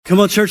Come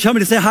on, church, help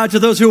me to say hi to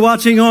those who are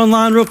watching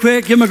online real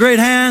quick. Give them a great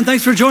hand.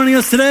 Thanks for joining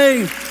us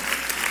today.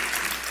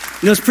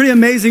 You know, it's pretty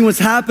amazing what's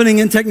happening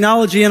in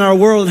technology in our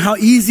world and how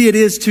easy it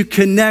is to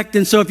connect.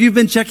 And so if you've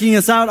been checking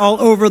us out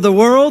all over the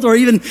world or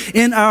even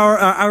in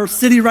our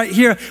city right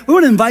here, we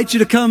want to invite you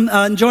to come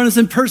and join us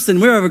in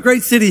person. We have a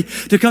great city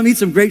to come eat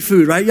some great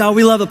food, right? Y'all,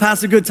 we love to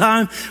pass a good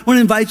time. I want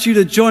to invite you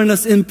to join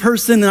us in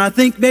person. And I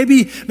think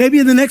maybe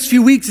in the next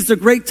few weeks, it's a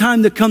great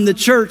time to come to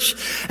church.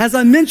 As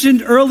I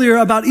mentioned earlier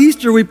about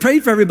Easter, we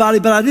prayed for everybody,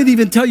 but I didn't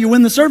even tell you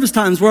when the service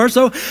times were.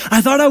 So I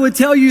thought I would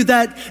tell you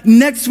that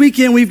next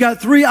weekend, we've got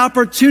 3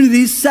 opportunities.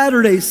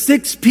 Saturday,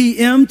 6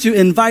 p.m. to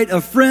invite a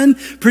friend.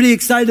 Pretty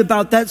excited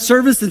about that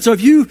service. And so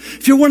if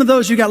you're one of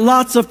those, you got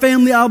lots of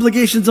family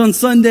obligations on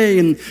Sunday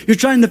and you're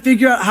trying to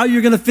figure out how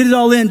you're going to fit it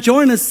all in,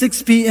 join us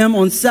 6 p.m.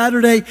 on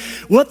Saturday.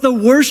 What the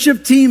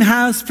worship team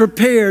has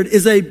prepared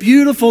is a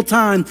beautiful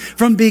time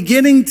from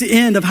beginning to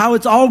end of how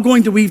it's all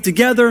going to weave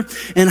together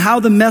and how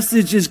the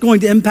message is going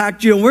to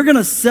impact you. And we're going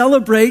to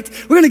celebrate,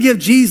 we're going to give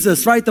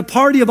Jesus, right, the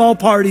party of all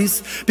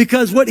parties,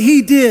 because what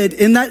he did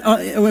in that,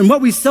 and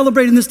what we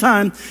celebrate in this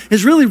time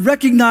is really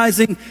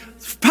recognizing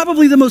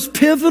probably the most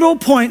pivotal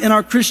point in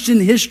our Christian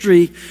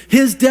history,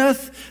 his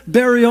death,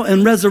 burial,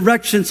 and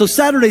resurrection. So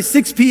Saturday,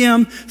 6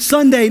 p.m.,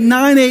 Sunday,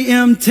 9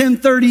 a.m.,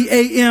 10:30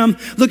 a.m.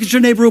 Look at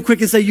your neighbor real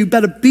quick and say, you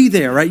better be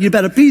there, right? You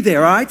better be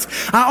there, all right?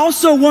 I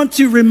also want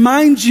to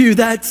remind you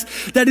that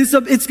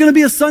it's going to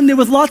be a Sunday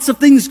with lots of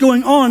things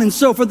going on. And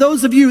so for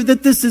those of you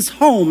that this is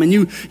home and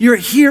you're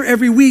here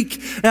every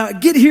week,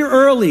 get here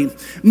early,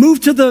 move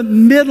to the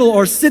middle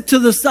or sit to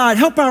the side,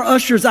 help our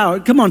ushers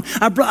out. Come on.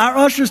 Our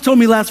ushers told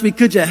me last week,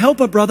 could you help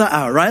a brother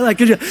out, right? Like,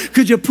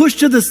 could you push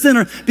to the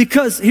center?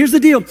 Because here's the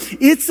deal.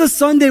 It's a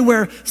Sunday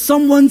where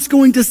someone's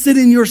going to sit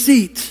in your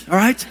seat, all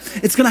right?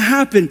 It's going to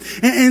happen.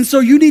 And so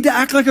you need to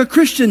act like a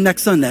Christian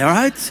next Sunday, all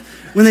right?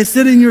 When they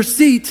sit in your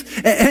seat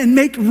and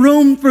make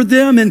room for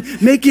them and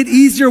make it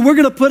easier. We're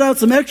going to put out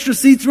some extra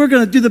seats. We're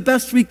going to do the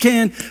best we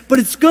can, but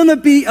it's going to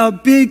be a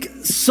big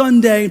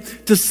Sunday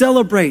to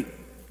celebrate.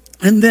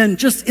 And then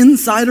just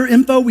insider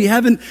info, we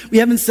haven't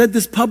said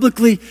this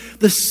publicly.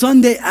 The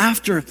Sunday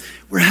after,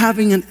 we're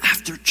having an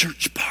after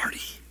church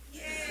party.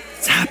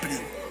 It's happening.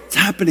 It's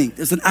happening.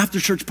 There's an after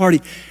church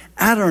party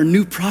at our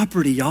new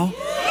property, y'all.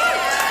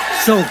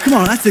 So come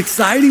on, that's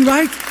exciting,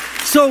 right?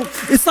 So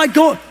it's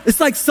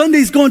like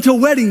Sunday's going to a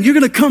wedding. You're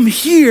going to come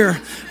here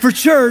for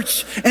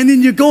church and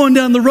then you're going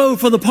down the road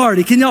for the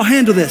party. Can y'all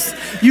handle this?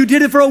 You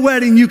did it for a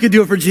wedding. You could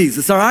do it for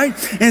Jesus. All right.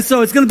 And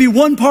so it's going to be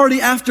one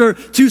party after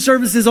 2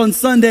 services on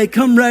Sunday.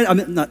 Come ready.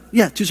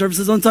 2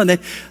 services on Sunday.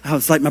 Oh,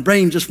 it's like my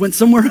brain just went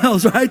somewhere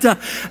else, right?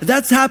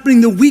 That's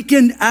happening the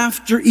weekend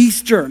after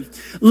Easter.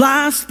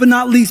 Last but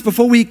not least,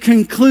 before we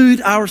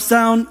conclude our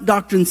Sound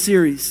Doctrine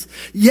series,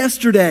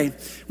 yesterday,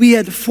 we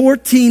had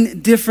 14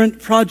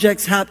 different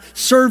projects,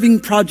 serving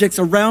projects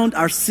around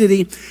our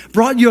city.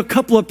 Brought you a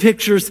couple of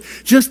pictures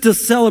just to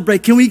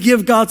celebrate. Can we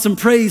give God some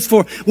praise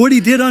for what he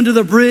did under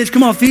the bridge?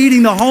 Come on,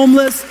 feeding the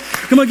homeless.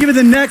 Come on, give it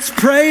the next,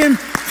 praying.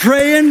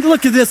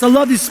 Look at this. I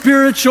love these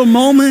spiritual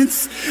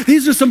moments.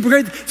 These are some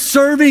great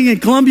serving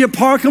in Columbia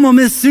Park. Come on,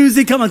 Miss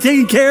Susie. Come on,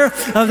 taking care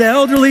of the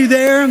elderly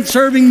there and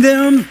serving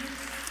them.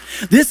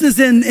 This is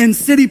in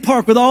City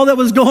Park with all that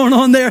was going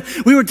on there.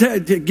 We were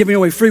giving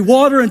away free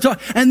water and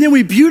then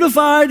we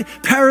beautified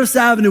Paris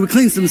Avenue. We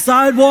cleaned some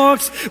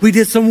sidewalks. We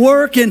did some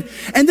work. And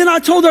then I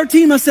told our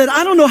team, I said,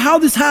 I don't know how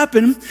this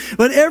happened,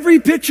 but every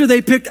picture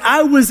they picked,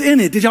 I was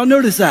in it. Did y'all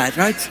notice that,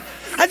 right?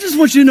 I just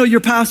want you to know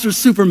your pastor's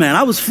Superman.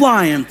 I was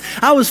flying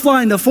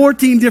to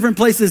 14 different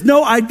places.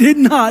 No, I did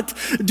not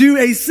do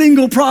a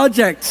single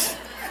project.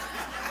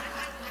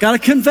 Got to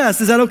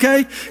confess. Is that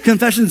okay?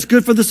 Confession is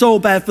good for the soul,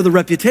 bad for the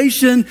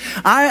reputation.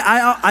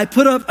 I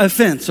put up a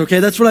fence. Okay.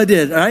 That's what I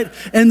did. All right.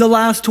 In the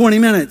last 20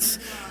 minutes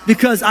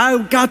because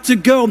I got to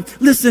go.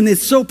 Listen,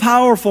 it's so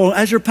powerful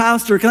as your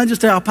pastor. Can I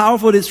just tell you how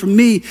powerful it is for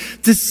me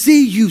to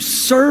see you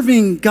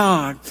serving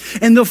God?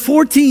 And the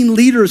 14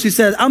 leaders who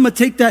said, I'm going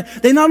to take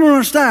that. They're not on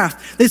our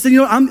staff. They said,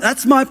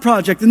 that's my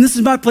project and this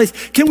is my place.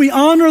 Can we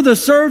honor the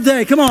serve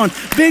day? Come on.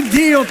 Big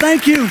deal.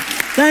 Thank you.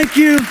 Thank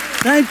you.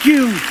 Thank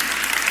you.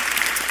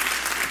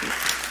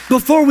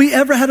 Before we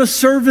ever had a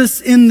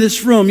service in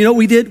this room, you know what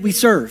we did? We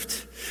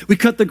served. We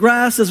cut the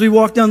grass as we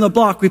walked down the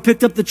block. We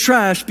picked up the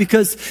trash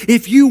because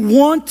if you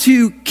want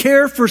to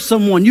care for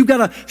someone, you got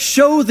to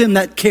show them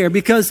that care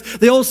because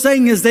the old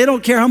saying is they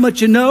don't care how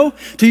much you know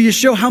till you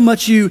show how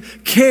much you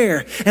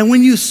care. And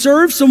when you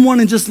serve someone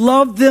and just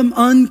love them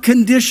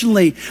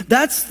unconditionally,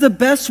 that's the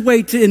best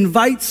way to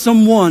invite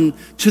someone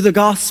to the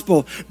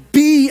gospel.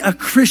 Be a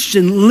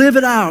Christian, live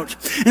it out.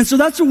 And so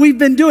that's what we've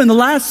been doing. The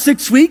last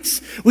 6 weeks,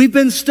 we've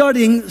been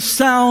studying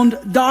sound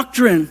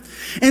doctrine.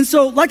 And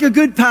so like a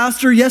good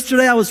pastor,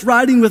 yesterday I was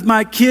riding with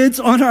my kids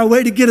on our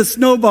way to get a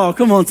snowball.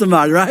 Come on,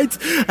 somebody, right?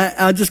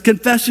 I just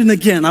confession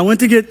again. I went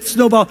to get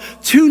snowball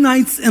 2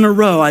 nights in a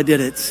row. I did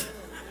it.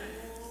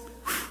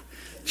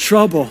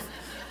 Trouble.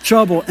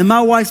 Trouble. And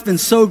my wife's been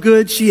so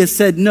good, she has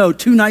said no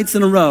 2 nights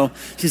in a row.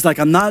 She's like,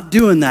 I'm not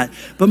doing that.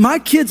 But my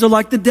kids are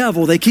like the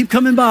devil. They keep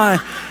coming by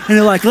and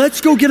they're like,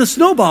 let's go get a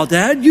snowball,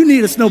 Dad. You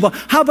need a snowball.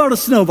 How about a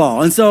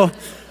snowball? And so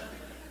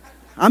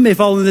I may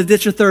fall in the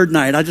ditch a third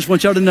night. I just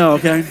want y'all to know,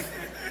 okay?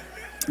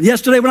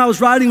 Yesterday when I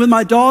was riding with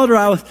my daughter,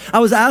 I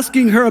was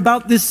asking her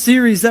about this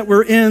series that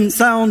we're in,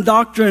 Sound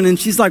Doctrine, and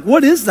she's like,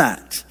 what is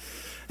that?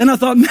 And I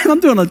thought, man,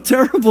 I'm doing a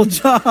terrible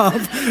job.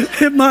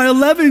 And my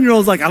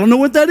 11-year-old's like, I don't know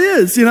what that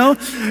is, you know?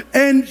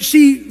 And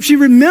she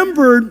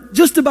remembered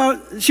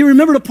she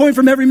remembered a point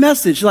from every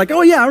message. She's like,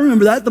 oh yeah, I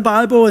remember that, the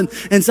Bible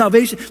and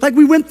salvation. Like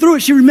we went through it,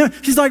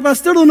 she's like, but I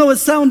still don't know what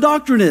sound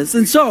doctrine is.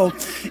 And so,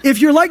 if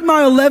you're like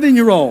my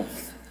 11-year-old,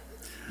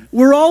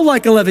 we're all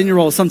like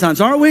 11-year-olds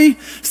sometimes, aren't we?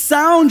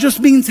 Sound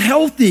just means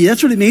healthy.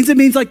 That's what it means. It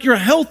means like you're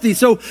healthy.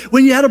 So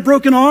when you had a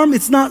broken arm,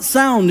 it's not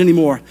sound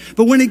anymore.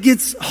 But when it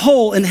gets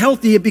whole and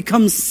healthy, it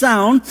becomes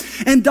sound.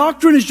 And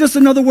doctrine is just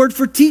another word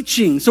for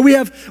teaching. So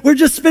we're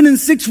just spending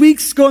 6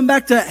 weeks going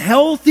back to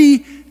healthy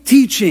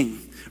teaching,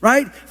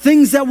 right?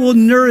 Things that will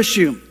nourish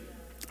you.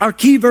 Our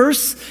key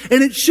verse,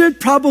 and it should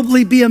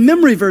probably be a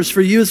memory verse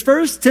for you, is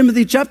 1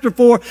 Timothy chapter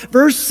 4,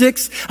 verse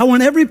 6. I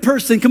want every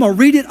person, come on,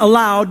 read it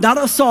aloud, not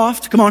a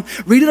soft, come on,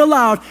 read it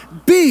aloud.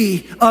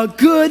 Be a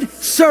good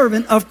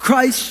servant of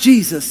Christ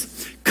Jesus,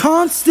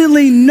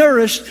 constantly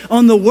nourished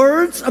on the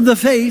words of the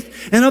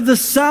faith and of the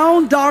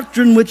sound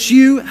doctrine which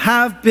you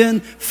have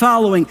been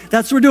following.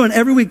 That's what we're doing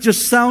every week,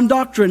 just sound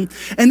doctrine.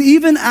 And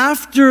even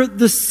after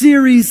the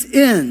series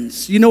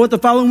ends, you know what the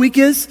following week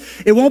is?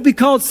 It won't be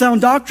called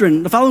sound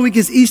doctrine. The following week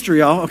is Easter,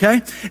 y'all, okay?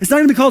 It's not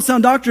going to be called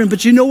sound doctrine,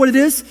 but you know what it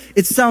is?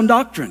 It's sound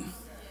doctrine.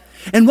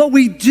 And what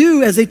we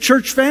do as a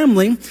church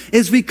family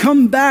is we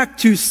come back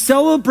to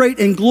celebrate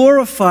and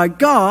glorify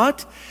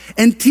God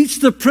and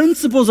teach the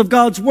principles of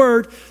God's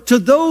word to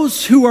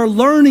those who are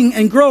learning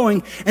and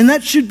growing. And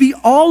that should be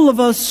all of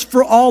us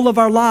for all of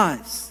our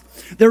lives.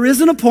 There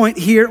isn't a point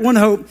here at One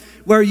Hope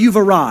where you've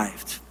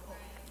arrived.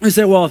 You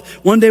say, well,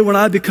 one day when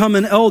I become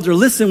an elder,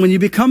 listen, when you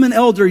become an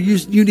elder,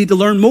 you need to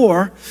learn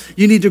more.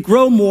 You need to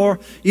grow more.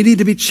 You need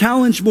to be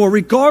challenged more.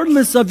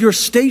 Regardless of your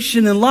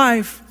station in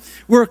life,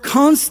 we're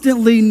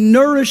constantly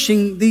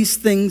nourishing these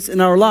things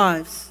in our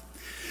lives.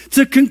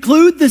 To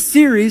conclude this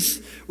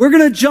series, we're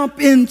going to jump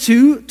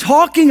into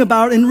talking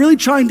about and really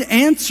trying to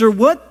answer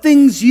what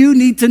things you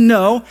need to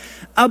know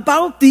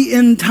about the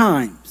end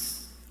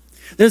times.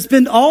 There's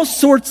been all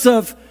sorts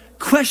of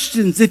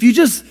questions. If you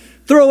just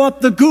throw up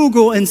the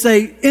Google and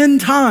say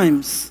end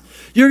times,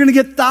 you're going to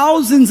get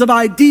thousands of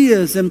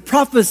ideas and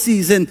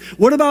prophecies. And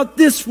what about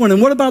this one?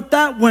 And what about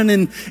that one?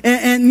 And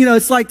you know,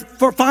 it's like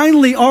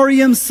finally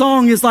REM's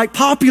song is like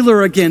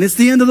popular again. It's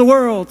the end of the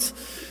world.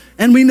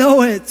 And we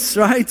know it,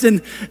 right?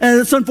 And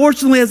so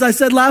unfortunately, as I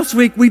said last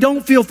week, we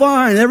don't feel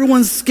fine.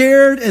 Everyone's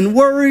scared and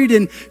worried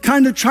and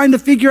kind of trying to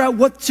figure out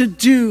what to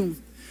do.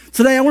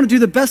 Today, I want to do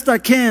the best I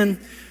can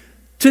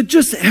to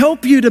just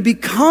help you to be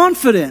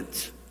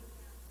confident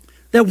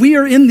that we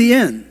are in the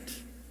end.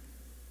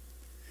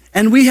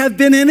 And we have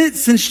been in it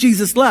since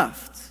Jesus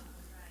left.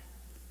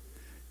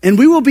 And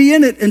we will be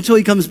in it until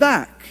he comes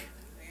back.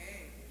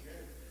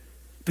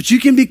 But you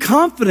can be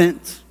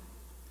confident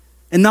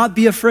and not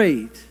be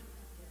afraid.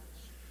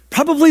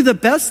 Probably the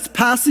best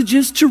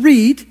passages to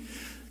read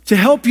to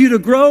help you to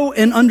grow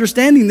in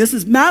understanding this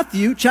is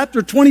Matthew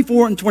chapter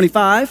 24 and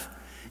 25.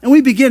 And we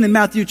begin in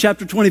Matthew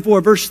chapter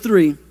 24, verse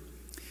 3. It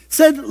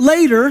said,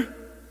 later,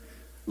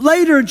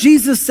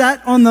 Jesus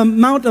sat on the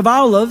Mount of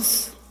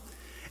Olives,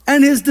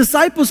 and his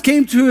disciples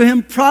came to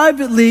him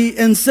privately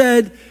and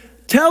said,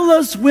 tell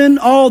us when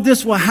all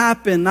this will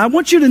happen. I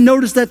want you to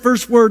notice that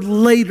first word,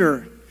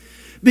 later.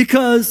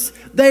 Because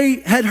they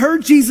had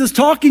heard Jesus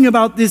talking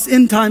about this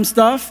end time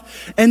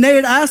stuff, and they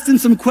had asked him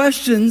some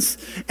questions,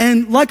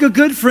 and like a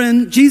good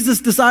friend,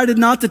 Jesus decided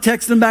not to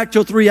text them back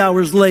till 3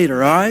 hours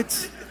later, all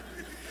right?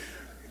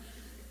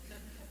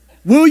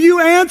 Will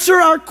you answer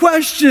our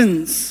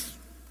questions?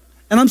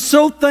 And I'm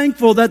so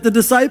thankful that the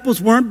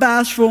disciples weren't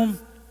bashful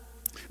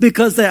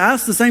because they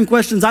asked the same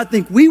questions I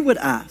think we would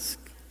ask.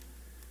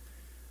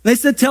 They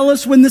said, tell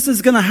us when this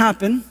is going to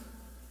happen.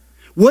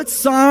 What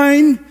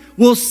sign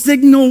will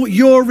signal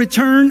your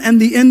return and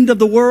the end of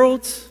the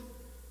world?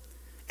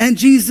 And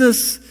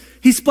Jesus,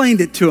 he explained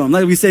it to them,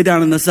 like we say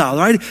down in the South,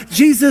 right?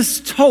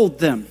 Jesus told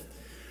them,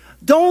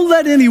 don't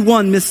let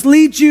anyone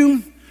mislead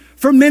you,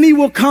 for many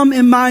will come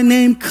in my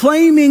name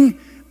claiming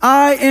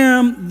I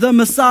am the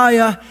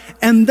Messiah,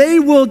 and they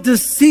will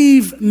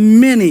deceive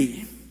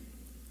many.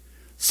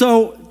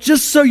 So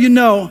just so you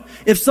know,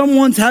 if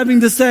someone's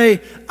having to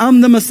say,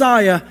 I'm the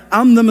Messiah,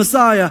 I'm the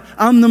Messiah,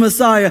 I'm the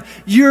Messiah,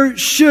 you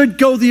should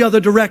go the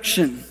other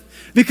direction.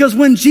 Because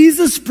when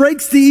Jesus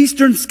breaks the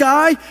eastern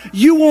sky,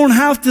 you won't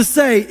have to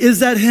say, is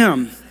that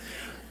him?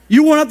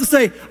 You won't have to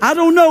say, I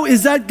don't know,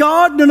 is that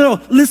God? No.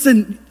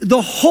 Listen,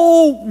 the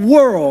whole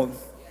world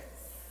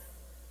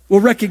will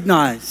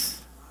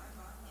recognize.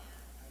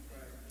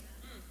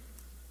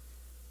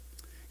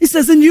 He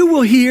says, and you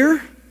will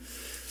hear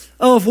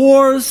of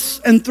wars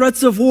and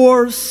threats of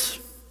wars,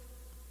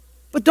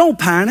 but don't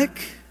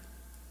panic.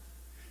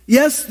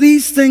 Yes,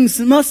 these things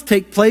must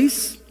take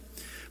place,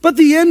 but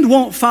the end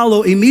won't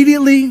follow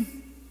immediately.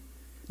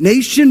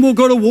 Nation will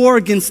go to war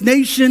against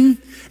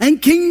nation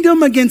and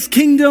kingdom against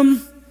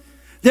kingdom.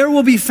 There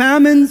will be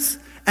famines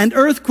and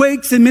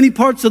earthquakes in many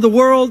parts of the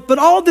world, but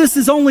all this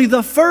is only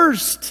the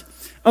first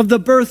of the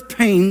birth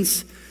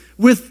pains,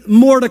 with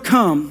more to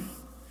come.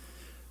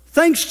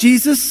 Thanks,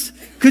 Jesus.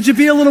 Could you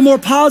be a little more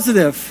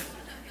positive?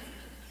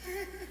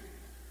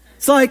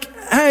 It's like,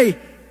 hey,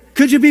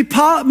 could you be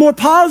more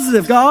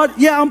positive, God?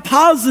 Yeah, I'm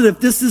positive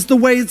this is the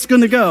way it's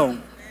going to go.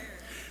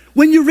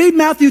 When you read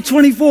Matthew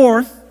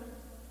 24,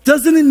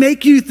 doesn't it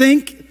make you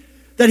think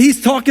that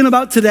he's talking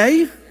about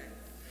today?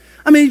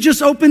 I mean, you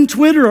just open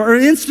Twitter or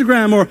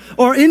Instagram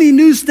or any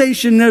news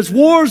station. There's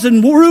wars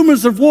and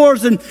rumors of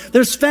wars, and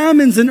there's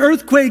famines and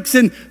earthquakes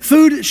and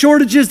food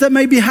shortages that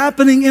may be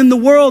happening in the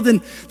world.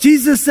 And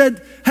Jesus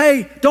said,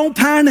 hey, don't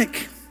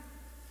panic.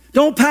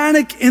 Don't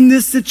panic in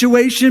this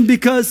situation,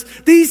 because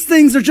these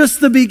things are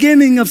just the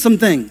beginning of some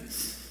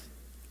things.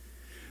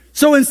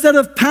 So instead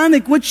of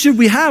panic, what should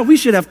we have? We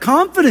should have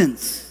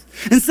confidence.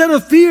 Instead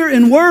of fear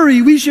and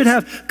worry, we should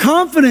have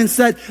confidence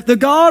that the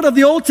God of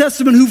the Old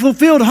Testament, who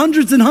fulfilled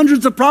hundreds and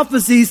hundreds of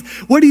prophecies,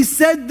 what he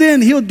said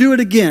then, he'll do it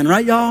again,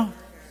 right, y'all?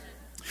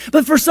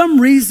 But for some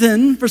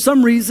reason,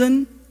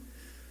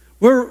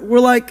 we're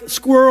like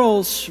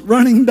squirrels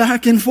running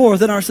back and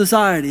forth in our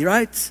society,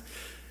 right?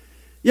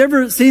 You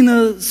ever seen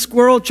a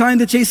squirrel trying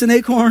to chase an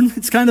acorn?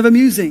 It's kind of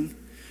amusing.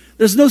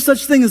 There's no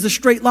such thing as a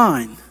straight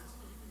line.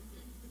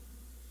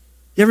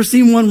 You ever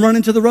seen one run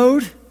into the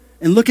road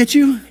and look at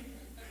you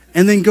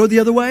and then go the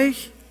other way?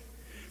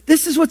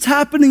 This is what's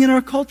happening in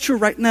our culture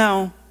right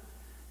now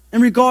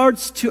in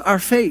regards to our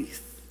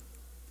faith.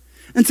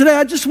 And today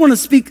I just want to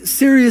speak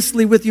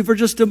seriously with you for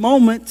just a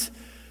moment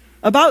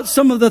about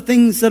some of the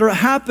things that are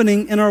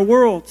happening in our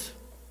world.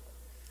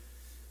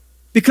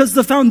 Because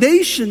the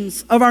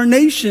foundations of our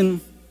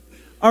nation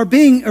are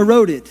being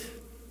eroded.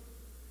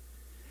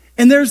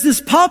 And there's this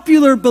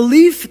popular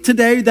belief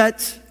today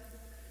that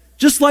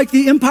just like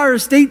the Empire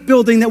State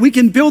Building, that we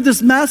can build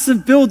this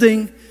massive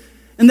building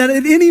and that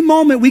at any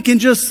moment we can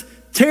just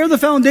tear the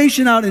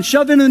foundation out and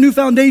shove in a new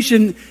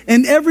foundation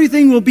and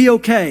everything will be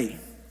okay.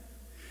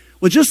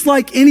 Well, just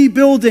like any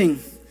building,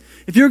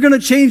 if you're going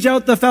to change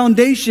out the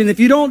foundation, if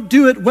you don't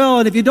do it well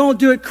and if you don't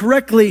do it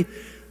correctly,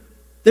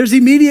 there's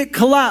immediate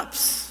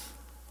collapse.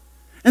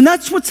 And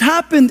that's what's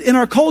happened in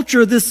our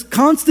culture, this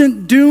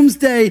constant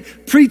doomsday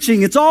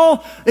preaching.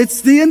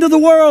 It's the end of the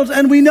world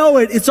and we know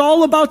it. It's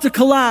all about to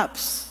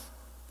collapse.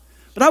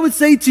 But I would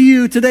say to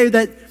you today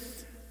that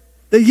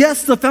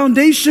yes, the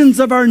foundations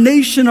of our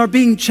nation are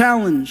being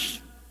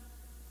challenged.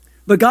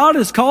 But God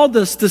has called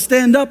us to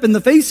stand up in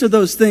the face of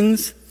those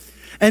things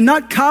and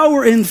not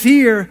cower in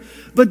fear,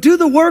 but do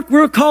the work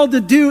we're called to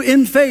do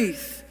in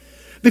faith.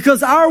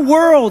 Because our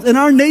world and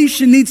our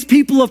nation needs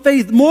people of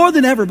faith more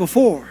than ever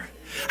before.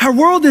 Our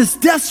world is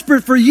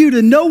desperate for you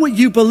to know what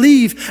you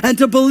believe and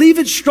to believe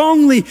it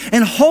strongly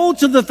and hold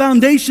to the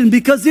foundation,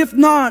 because if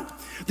not,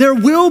 there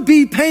will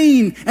be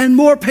pain and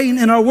more pain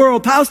in our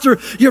world. Pastor,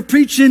 you're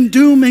preaching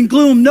doom and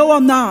gloom. No,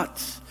 I'm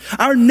not.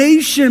 Our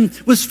nation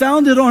was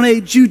founded on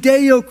a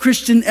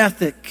Judeo-Christian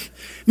ethic,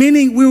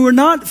 meaning we were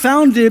not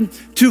founded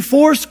to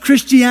force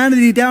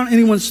Christianity down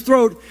anyone's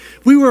throat.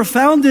 We were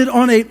founded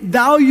on a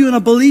value and a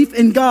belief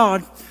in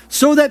God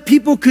so that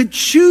people could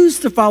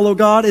choose to follow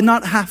God and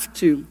not have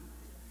to.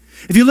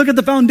 If you look at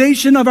the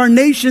foundation of our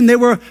nation, they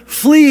were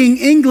fleeing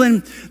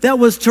England that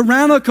was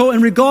tyrannical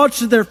in regards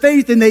to their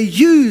faith, and they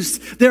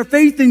used their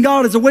faith in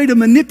God as a way to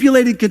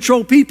manipulate and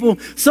control people,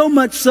 so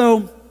much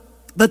so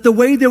that the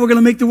way they were going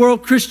to make the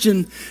world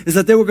Christian is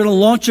that they were going to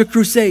launch a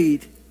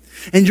crusade,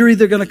 and you're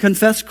either going to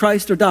confess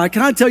Christ or die.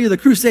 Can I tell you, the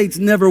crusades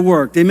never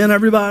worked? Amen,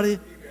 everybody?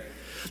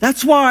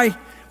 That's why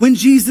when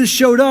Jesus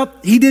showed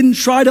up, he didn't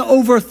try to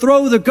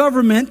overthrow the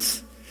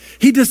government.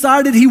 He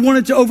decided he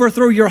wanted to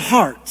overthrow your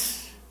heart.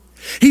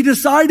 He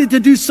decided to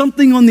do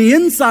something on the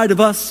inside of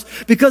us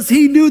because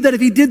he knew that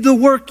if he did the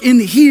work in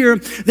here,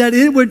 that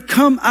it would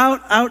come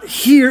out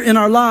here in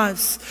our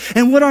lives.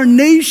 And what our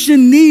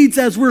nation needs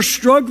as we're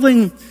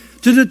struggling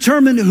to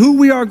determine who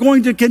we are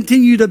going to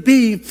continue to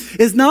be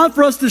is not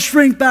for us to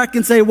shrink back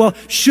and say, well,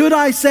 should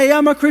I say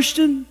I'm a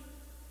Christian?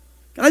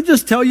 Can I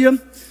just tell you,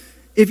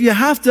 if you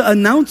have to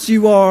announce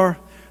you are,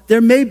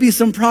 there may be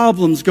some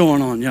problems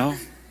going on, y'all.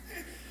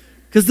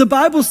 Because the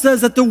Bible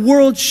says that the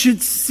world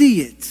should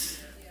see it.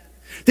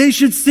 They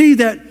should see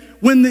that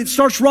when it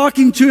starts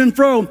rocking to and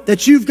fro,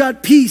 that you've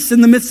got peace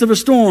in the midst of a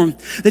storm,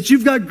 that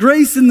you've got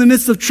grace in the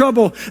midst of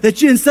trouble,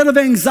 that you, instead of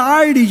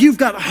anxiety, you've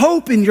got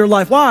hope in your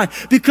life. Why?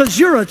 Because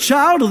you're a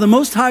child of the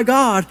Most High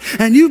God,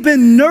 and you've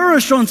been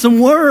nourished on some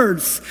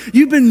words.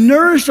 You've been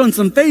nourished on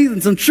some faith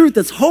and some truth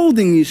that's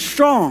holding you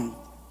strong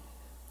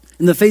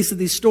in the face of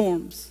these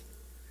storms.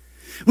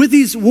 With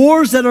these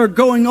wars that are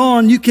going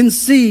on, you can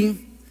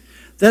see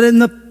that in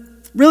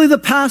the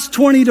past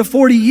 20 to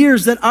 40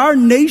 years that our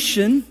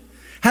nation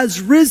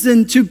has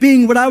risen to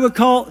being what I would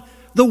call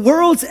the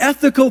world's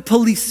ethical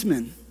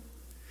policeman.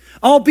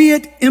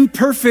 Albeit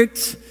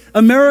imperfect,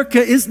 America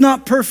is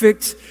not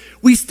perfect.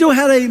 We still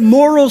had a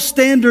moral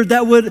standard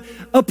that would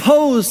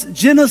oppose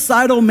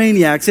genocidal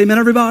maniacs. Amen,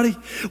 everybody?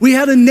 We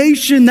had a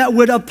nation that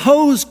would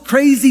oppose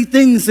crazy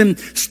things and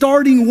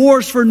starting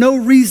wars for no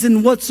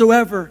reason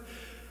whatsoever.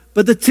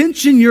 But the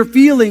tension you're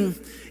feeling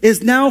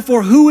is now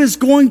for who is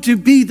going to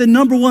be the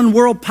number one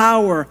world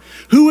power,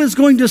 who is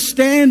going to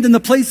stand in the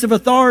place of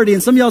authority.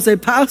 And some of y'all say,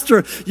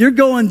 Pastor, you're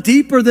going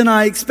deeper than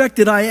I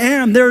expected. I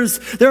am. There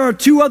are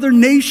two other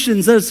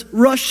nations, there's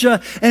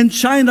Russia and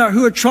China,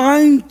 who are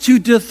trying to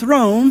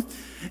dethrone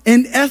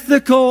an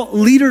ethical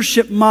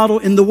leadership model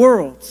in the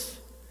world.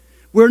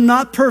 We're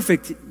not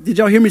perfect. Did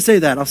y'all hear me say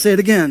that? I'll say it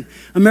again.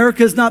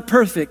 America is not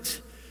perfect,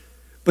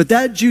 but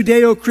that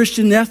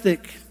Judeo-Christian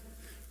ethic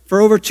for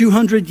over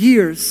 200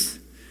 years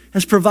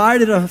has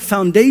provided a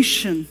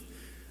foundation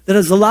that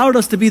has allowed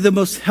us to be the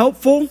most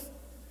helpful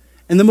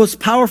and the most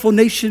powerful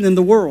nation in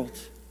the world.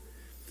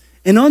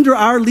 And under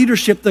our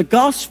leadership, the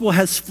gospel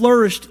has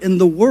flourished in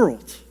the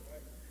world.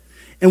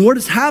 And what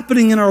is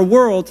happening in our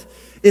world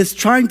is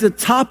trying to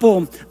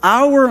topple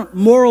our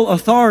moral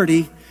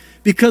authority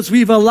because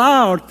we've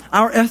allowed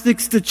our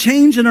ethics to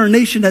change in our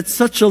nation at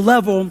such a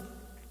level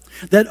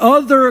that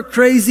other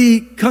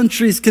crazy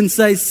countries can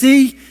say,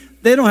 see,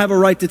 they don't have a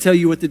right to tell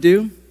you what to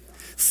do.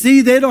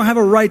 See, they don't have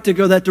a right to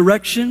go that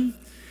direction.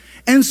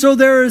 And so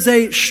there is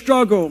a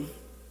struggle.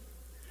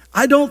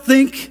 I don't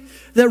think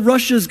that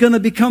Russia is going to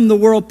become the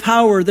world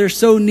power. They're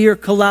so near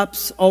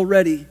collapse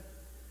already.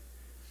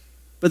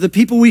 But the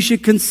people we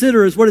should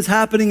consider is what is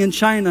happening in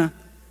China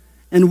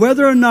and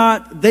whether or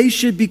not they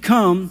should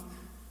become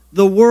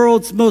the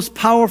world's most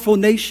powerful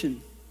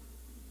nation.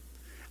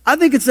 I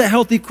think it's a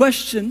healthy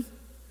question.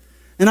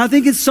 And I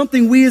think it's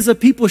something we as a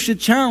people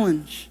should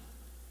challenge.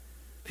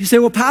 You say,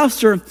 well,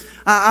 Pastor,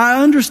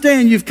 I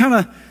understand you've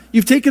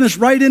taken us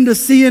right into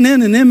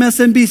CNN and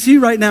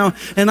MSNBC right now,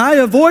 and I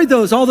avoid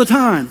those all the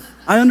time.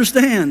 I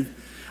understand.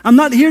 I'm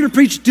not here to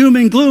preach doom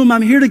and gloom.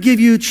 I'm here to give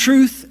you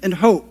truth and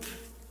hope.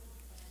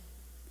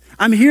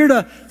 I'm here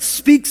to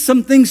speak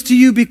some things to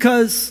you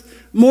because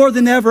more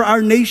than ever,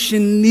 our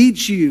nation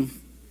needs you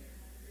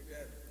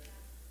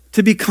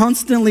to be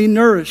constantly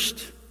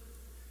nourished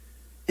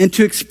and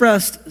to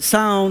express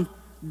sound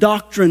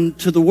doctrine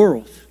to the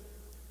world.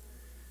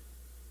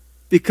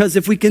 Because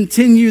if we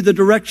continue the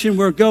direction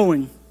we're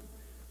going,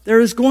 there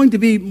is going to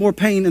be more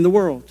pain in the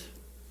world.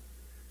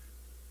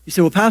 You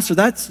say, well, Pastor,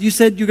 you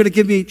said you're going to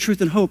give me truth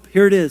and hope.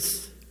 Here it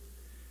is.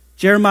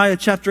 Jeremiah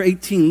chapter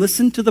 18.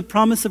 Listen to the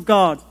promise of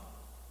God.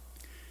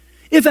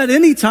 If at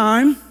any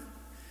time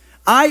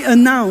I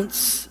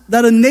announce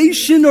that a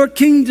nation or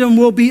kingdom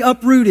will be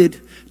uprooted,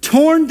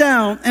 torn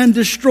down, and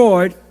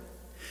destroyed,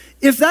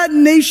 if that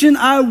nation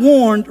I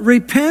warned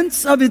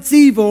repents of its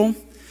evil,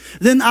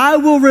 then I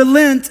will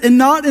relent and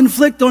not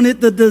inflict on it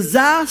the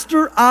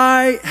disaster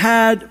I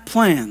had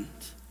planned.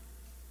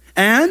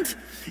 And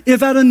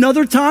if at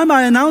another time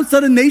I announce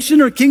that a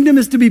nation or kingdom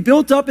is to be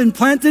built up and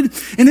planted,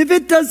 and if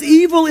it does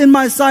evil in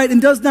my sight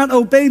and does not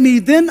obey me,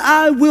 then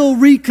I will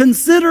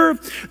reconsider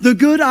the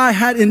good I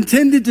had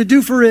intended to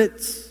do for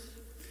it.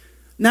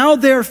 Now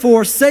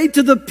therefore, say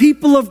to the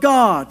people of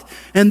God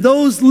and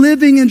those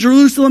living in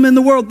Jerusalem and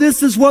the world,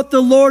 this is what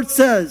the Lord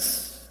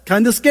says.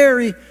 Kind of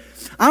scary.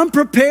 I'm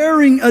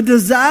preparing a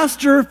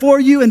disaster for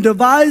you and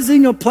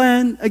devising a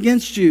plan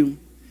against you.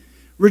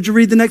 Would you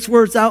read the next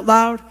words out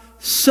loud?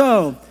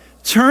 So,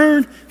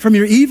 turn from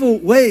your evil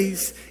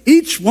ways,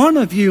 each one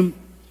of you,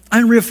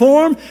 and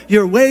reform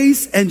your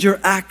ways and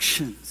your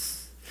actions.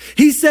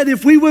 He said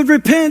if we would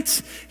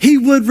repent, he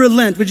would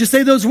relent. Would you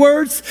say those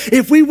words?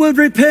 If we would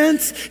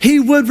repent, he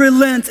would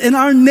relent. And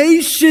our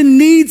nation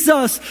needs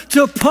us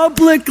to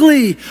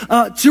publicly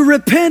to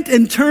repent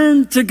and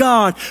turn to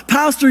God.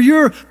 Pastor,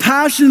 you're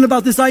passionate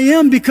about this. I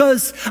am,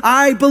 because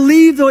I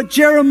believe that what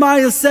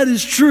Jeremiah said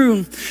is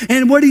true.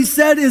 And what he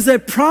said is a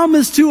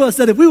promise to us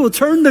that if we will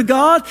turn to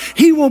God,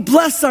 he will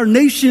bless our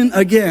nation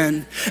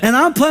again. And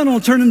I'm planning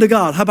on turning to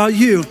God. How about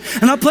you?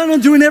 And I plan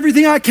on doing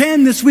everything I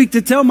can this week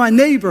to tell my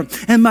neighbor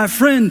and my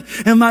friend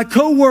and my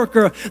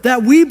coworker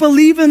that we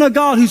believe in a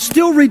God who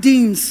still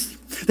redeems,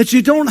 that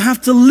you don't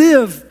have to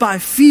live by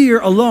fear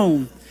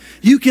alone.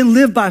 You can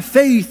live by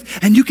faith,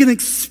 and you can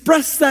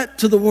express that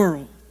to the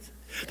world.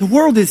 The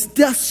world is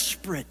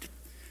desperate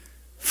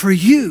for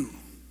you,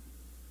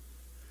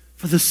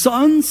 for the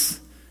sons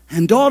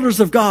and daughters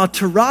of God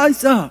to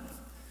rise up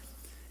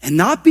and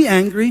not be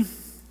angry.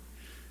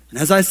 And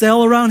as I say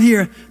all around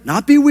here,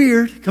 not be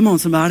weird. Come on,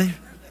 somebody.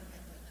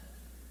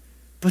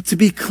 But to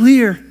be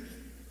clear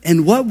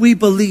in what we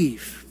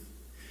believe,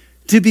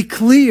 to be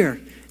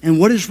clear in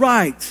what is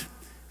right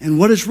and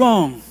what is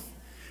wrong,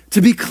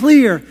 to be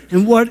clear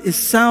in what is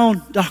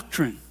sound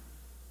doctrine.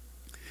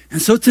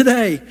 And so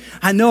today,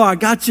 I know I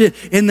got you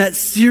in that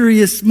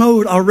serious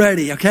mode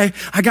already, okay?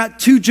 I got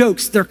 2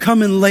 jokes. They're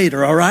coming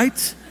later, all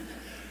right?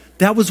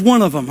 That was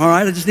one of them, all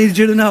right? I just needed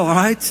you to know, all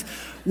right?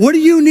 What do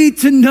you need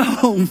to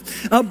know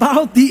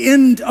about the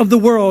end of the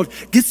world?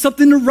 Get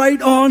something to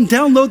write on,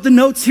 download the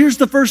notes. Here's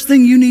the first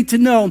thing you need to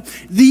know.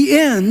 The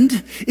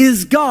end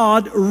is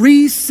God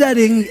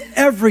resetting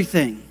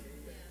everything.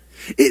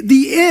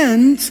 The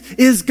end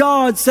is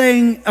God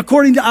saying,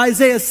 according to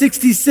Isaiah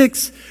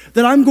 66,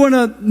 that I'm going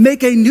to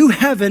make a new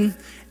heaven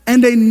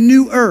and a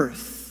new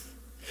earth.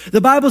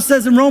 The Bible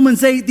says in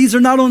Romans 8, these are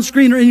not on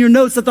screen or in your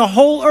notes, that the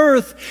whole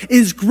earth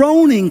is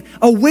groaning,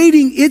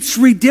 awaiting its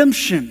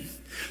redemption.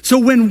 So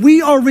when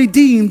we are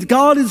redeemed,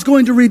 God is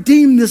going to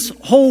redeem this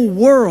whole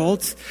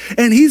world,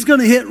 and he's going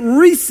to hit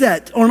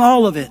reset on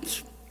all of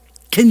it.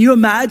 Can you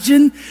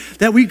imagine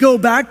that we go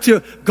back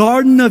to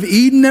Garden of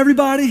Eden,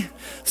 everybody?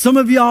 Some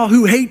of y'all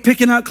who hate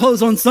picking out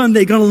clothes on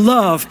Sunday gonna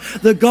love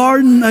the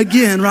garden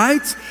again,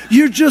 right?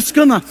 You're just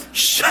gonna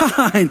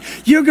shine.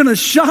 You're gonna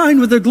shine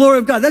with the glory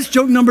of God. That's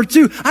joke number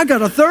 2. I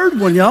got a third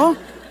one, y'all.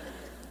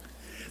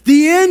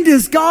 The end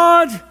is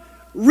God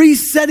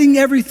resetting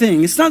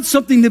everything. It's not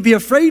something to be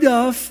afraid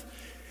of.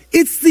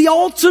 It's the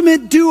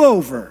ultimate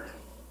do-over.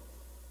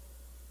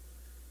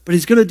 But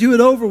he's gonna do it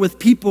over with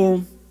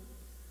people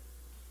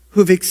who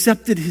have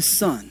accepted his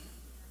son.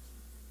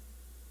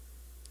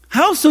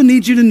 I also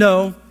need you to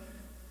know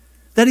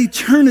that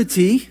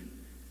eternity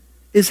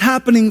is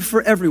happening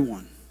for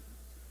everyone.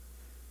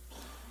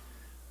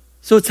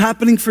 So it's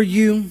happening for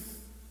you.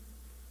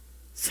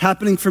 It's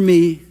happening for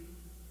me.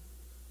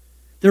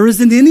 There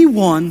isn't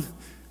anyone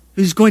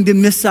who's going to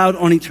miss out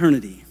on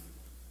eternity.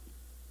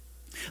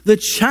 The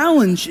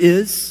challenge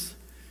is,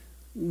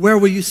 where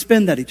will you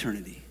spend that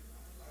eternity?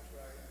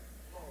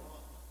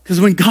 Because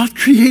when God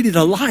created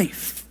a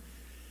life,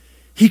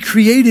 he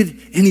created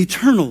an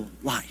eternal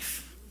life.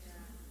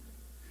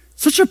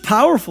 Such a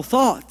powerful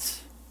thought.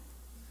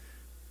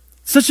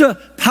 Such a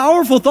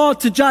powerful thought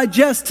to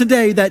digest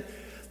today that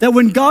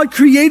when God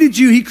created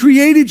you, he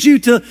created you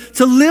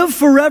to live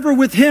forever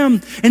with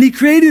him. And he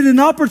created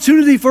an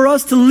opportunity for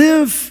us to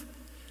live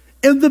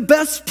in the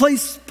best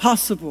place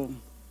possible.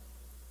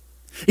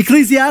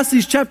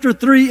 Ecclesiastes chapter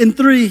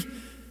 3:3,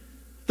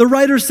 the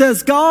writer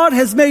says, God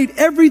has made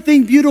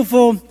everything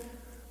beautiful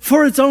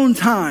for its own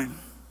time.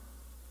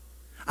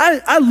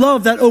 I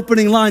love that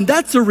opening line.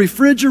 That's a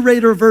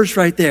refrigerator verse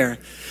right there.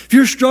 If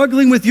you're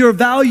struggling with your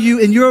value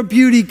and your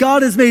beauty,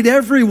 God has made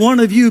every one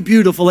of you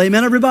beautiful.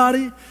 Amen,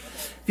 everybody?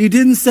 If you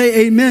didn't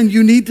say amen,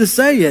 you need to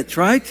say it,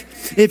 right?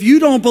 If you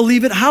don't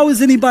believe it, how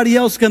is anybody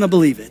else going to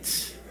believe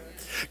it?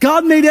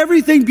 God made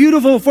everything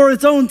beautiful for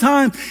its own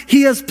time.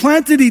 He has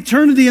planted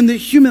eternity in the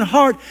human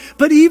heart.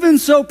 But even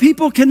so,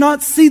 people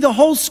cannot see the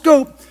whole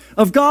scope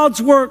of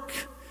God's work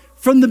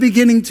from the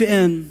beginning to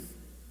end.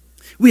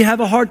 We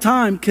have a hard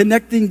time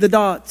connecting the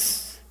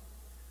dots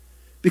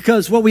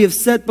because what we have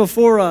set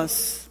before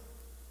us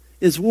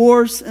is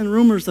wars and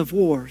rumors of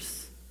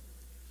wars,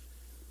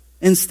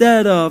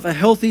 instead of a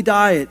healthy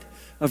diet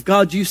of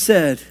God, you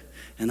said,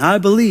 and I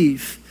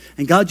believe,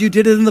 and God, you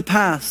did it in the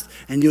past,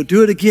 and you'll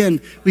do it again.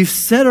 We've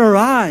set our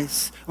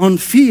eyes on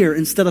fear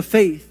instead of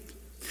faith.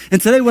 And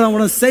today what I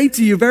want to say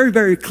to you very,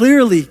 very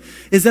clearly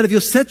is that if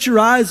you'll set your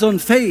eyes on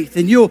faith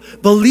and you'll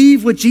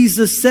believe what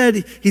Jesus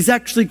said he's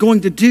actually going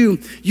to do,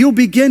 you'll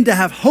begin to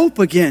have hope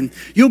again.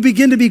 You'll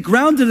begin to be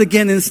grounded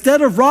again.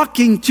 Instead of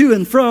rocking to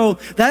and fro,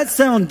 that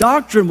sound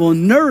doctrine will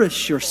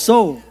nourish your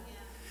soul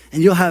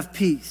and you'll have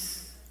peace.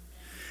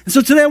 And so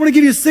today I want to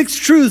give you 6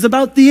 truths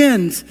about the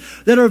end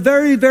that are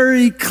very,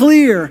 very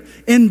clear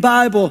in the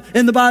Bible.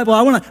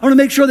 I want to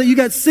make sure that you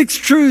got 6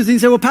 truths. And you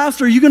say, well,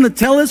 Pastor, are you going to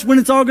tell us when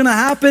it's all going to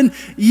happen?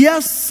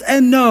 Yes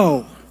and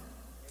no.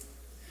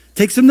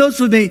 Take some notes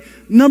with me.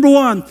 Number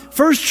 1,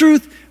 first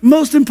truth,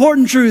 most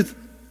important truth.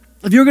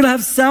 If you're going to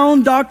have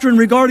sound doctrine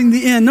regarding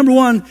the end, number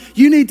 1,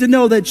 you need to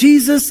know that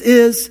Jesus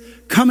is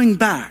coming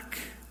back.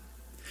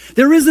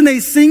 There isn't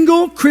a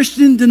single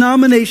Christian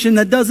denomination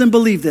that doesn't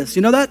believe this.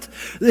 You know that?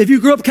 If you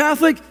grew up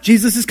Catholic,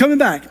 Jesus is coming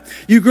back.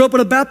 You grew up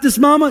with a Baptist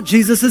mama,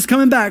 Jesus is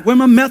coming back. Where are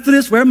my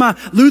Methodists? Where are my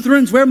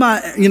Lutherans? Where are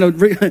my,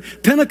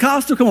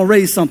 Pentecostal? Come on,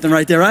 raise something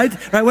right there, right?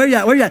 Right, where you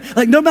at? Where you at?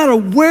 Like, no matter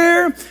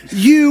where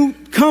you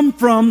come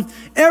from,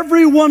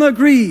 everyone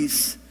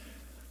agrees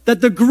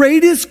that the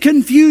greatest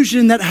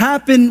confusion that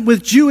happened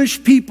with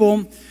Jewish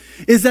people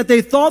is that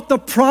they thought the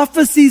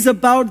prophecies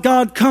about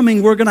God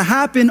coming were going to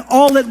happen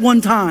all at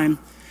one time.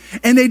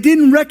 And they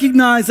didn't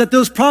recognize that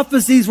those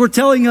prophecies were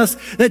telling us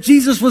that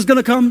Jesus was going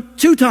to come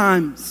 2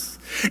 times.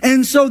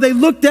 And so they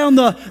looked down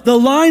the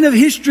line of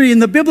history and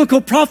the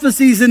biblical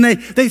prophecies and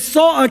they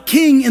saw a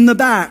king in the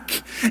back.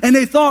 And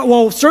they thought,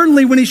 well,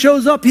 certainly when he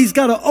shows up, he's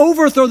got to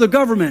overthrow the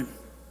government.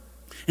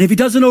 And if he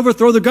doesn't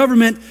overthrow the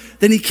government,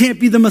 then he can't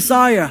be the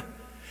Messiah.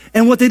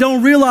 And what they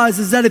don't realize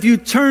is that if you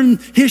turn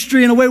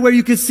history in a way where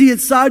you could see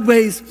it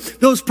sideways,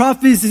 those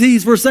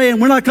prophecies were saying,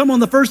 when I come on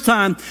the first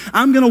time,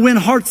 I'm going to win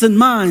hearts and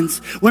minds.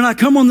 When I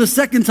come on the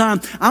second time,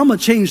 I'm going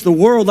to change the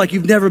world like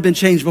you've never been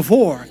changed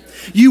before.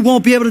 You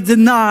won't be able to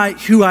deny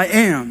who I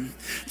am.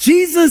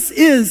 Jesus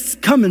is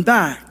coming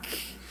back.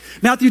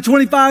 Matthew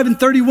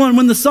 25:31,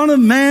 when the Son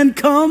of Man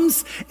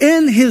comes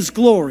in his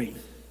glory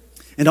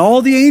and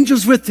all the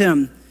angels with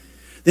him,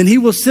 then he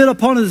will sit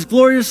upon his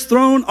glorious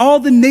throne.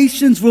 All the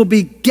nations will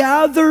be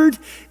gathered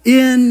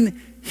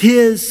in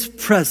his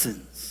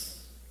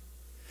presence.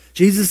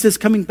 Jesus is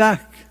coming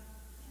back.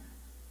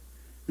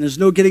 And there's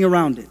no getting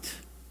around it.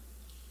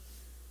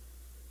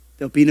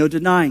 There'll be no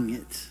denying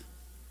it.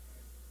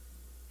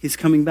 He's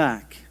coming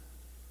back.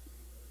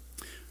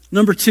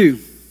 Number 2,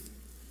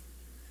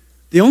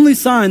 the only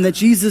sign that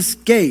Jesus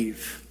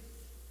gave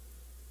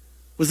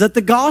was that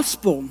the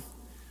gospel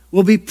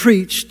will be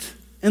preached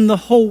in the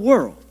whole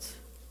world.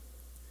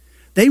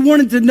 They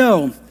wanted to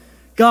know,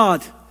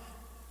 God,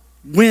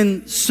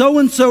 when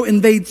so-and-so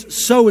invades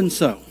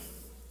so-and-so,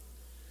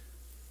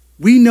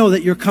 we know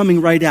that you're coming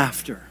right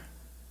after.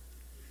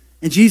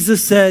 And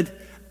Jesus said,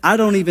 I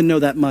don't even know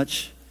that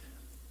much.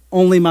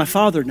 Only my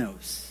Father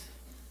knows.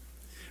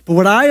 But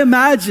what I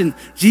imagine,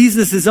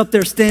 Jesus is up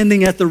there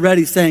standing at the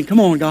ready saying, come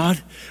on, God,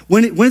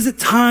 when is it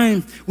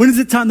time? When is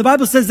it time? The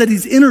Bible says that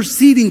he's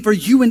interceding for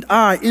you and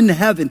I in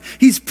heaven.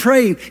 He's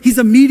praying. He's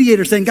a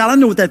mediator saying, God, I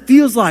know what that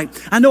feels like.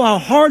 I know how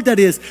hard that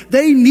is.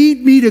 They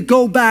need me to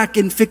go back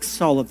and fix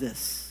all of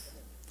this.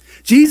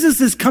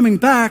 Jesus is coming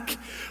back,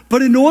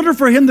 but in order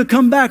for him to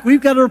come back,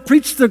 we've got to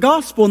preach the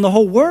gospel in the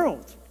whole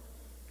world.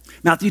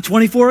 Matthew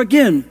 24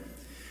 again.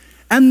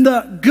 And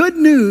the good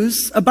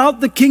news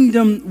about the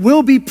kingdom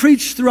will be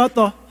preached throughout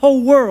the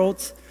whole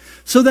world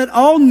so that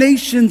all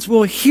nations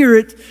will hear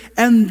it,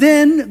 and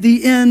then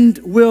the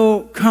end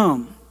will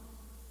come.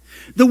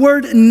 The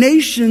word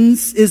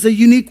nations is a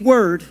unique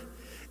word.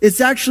 It's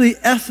actually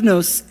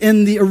ethnos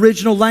in the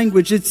original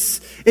language.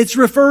 It's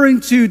referring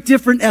to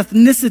different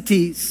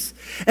ethnicities.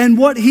 And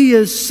what he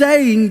is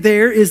saying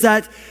there is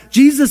that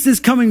Jesus is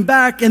coming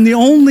back, and the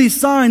only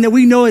sign that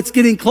we know it's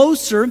getting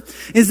closer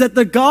is that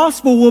the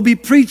gospel will be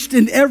preached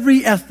in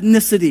every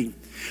ethnicity.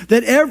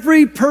 That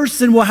every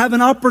person will have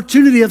an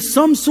opportunity of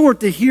some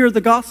sort to hear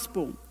the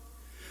gospel.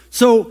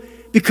 So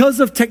because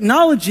of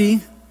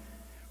technology,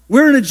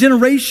 we're in a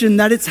generation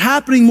that it's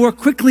happening more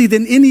quickly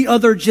than any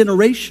other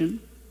generation.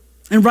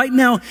 And right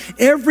now,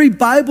 every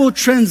Bible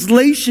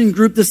translation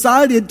group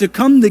decided to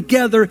come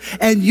together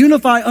and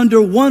unify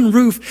under one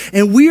roof.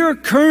 And we are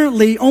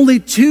currently only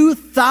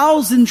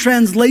 2,000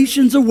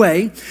 translations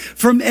away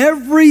from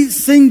every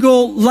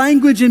single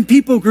language and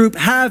people group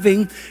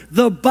having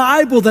the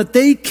Bible that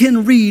they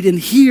can read and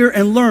hear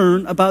and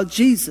learn about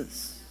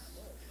Jesus.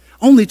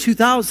 Only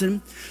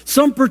 2,000.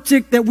 Some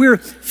predict that we're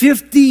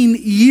 15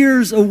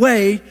 years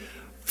away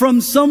from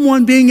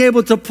someone being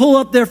able to pull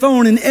up their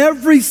phone in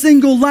every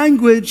single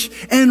language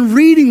and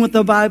reading what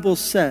the Bible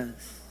says.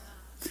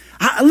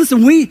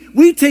 Listen,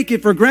 we take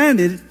it for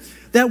granted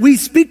that we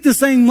speak the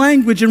same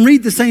language and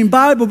read the same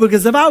Bible,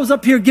 because if I was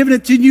up here giving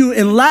it to you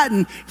in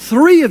Latin,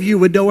 3 of you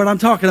would know what I'm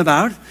talking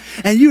about,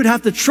 and you would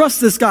have to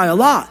trust this guy a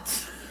lot.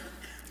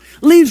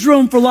 Leaves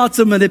room for lots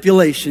of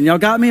manipulation. Y'all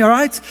got me, all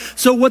right?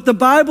 So what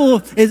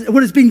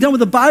is being done with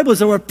the Bible is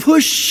that we're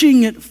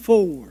pushing it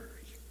forward.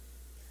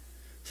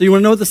 So you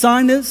want to know what the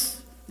sign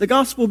is? The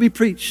gospel will be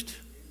preached.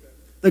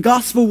 The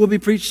gospel will be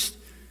preached.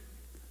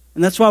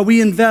 And that's why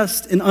we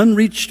invest in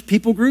unreached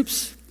people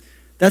groups.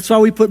 That's why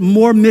we put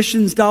more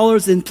missions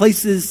dollars in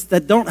places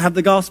that don't have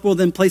the gospel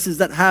than places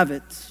that have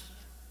it.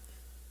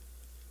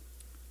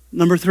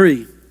 Number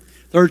 3,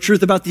 third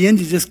truth about the end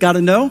you just got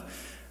to know.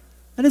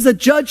 That is that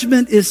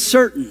judgment is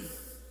certain,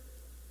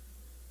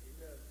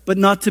 but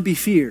not to be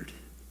feared.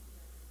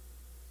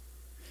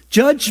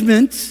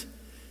 Judgment,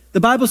 the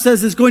Bible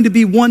says, is going to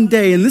be one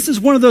day. And this is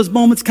one of those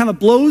moments kind of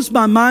blows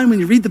my mind when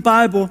you read the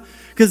Bible,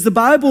 because the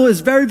Bible is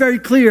very, very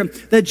clear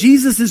that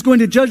Jesus is going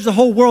to judge the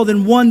whole world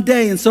in one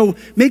day. And so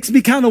makes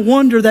me kind of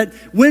wonder that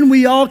when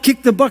we all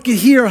kick the bucket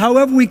here,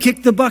 however we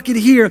kick the bucket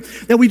here,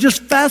 that we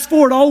just fast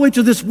forward all the way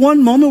to this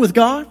one moment with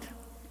God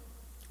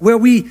where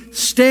we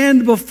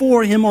stand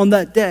before him on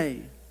that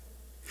day.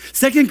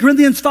 2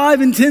 Corinthians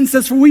 5:10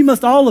 says, for we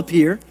must all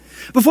appear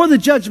before the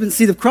judgment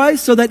seat of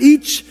Christ, so that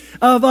each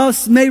of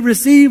us may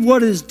receive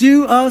what is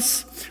due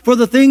us for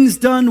the things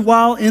done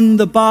while in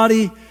the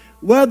body,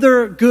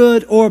 whether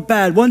good or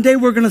bad. One day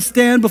we're going to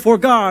stand before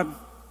God.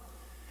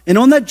 And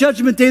on that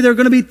judgment day, there are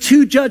going to be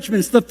 2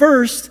 judgments. The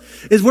first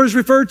is what is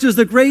referred to as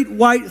the great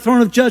white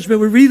throne of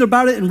judgment. We read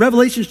about it in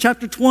Revelation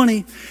chapter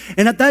 20.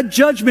 And at that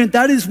judgment,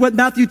 that is what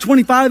Matthew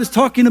 25 is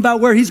talking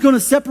about, where he's going to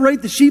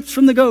separate the sheep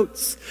from the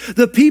goats,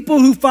 the people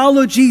who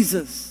follow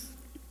Jesus.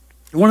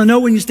 You want to know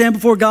when you stand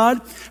before God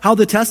how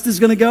the test is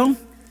going to go?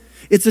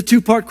 It's a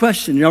 2-part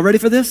question. Y'all ready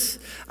for this?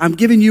 I'm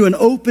giving you an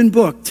open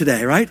book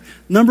today, right?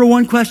 Number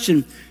 1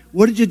 question,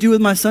 what did you do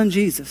with my son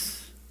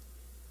Jesus?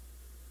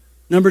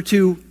 Number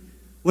 2,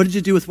 what did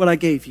you do with what I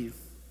gave you?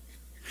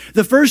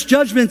 The first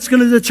judgment is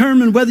going to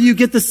determine whether you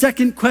get the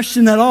second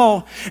question at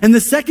all. And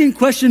the second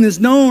question is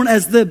known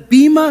as the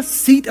Bema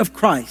seat of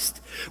Christ,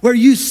 where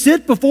you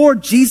sit before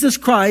Jesus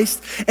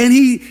Christ and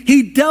he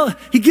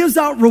gives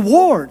out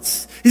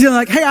rewards. He's going to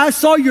like, hey, I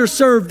saw your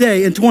serve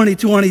day in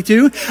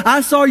 2022.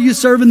 I saw you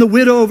serving the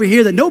widow over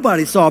here that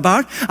nobody saw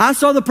about. I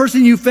saw the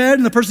person you fed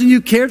and the person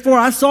you cared for.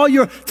 I saw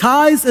your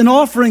tithes and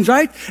offerings,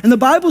 right? And the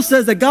Bible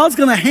says that God's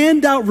going to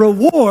hand out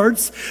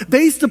rewards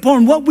based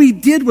upon what we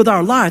did with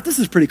our life. This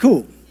is pretty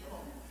cool.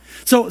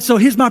 So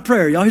here's my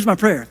prayer, y'all. Here's my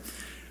prayer.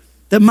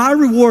 That my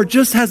reward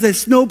just has a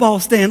snowball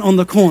stand on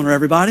the corner,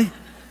 everybody.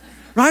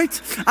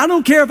 right? I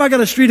don't care if I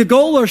got a street of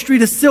gold or a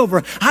street of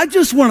silver. I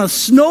just want a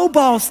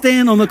snowball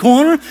stand on the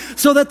corner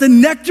so that the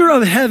nectar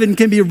of heaven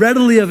can be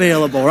readily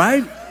available,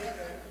 right?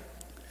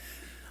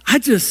 I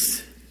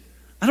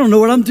don't know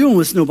what I'm doing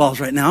with snowballs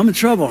right now. I'm in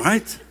trouble,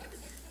 right?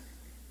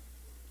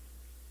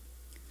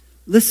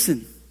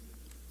 Listen,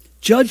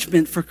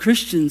 judgment for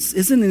Christians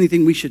isn't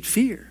anything we should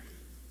fear.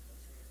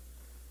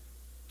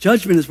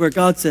 Judgment is where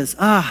God says,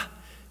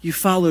 you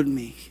followed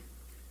me.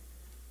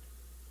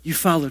 You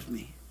followed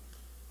me.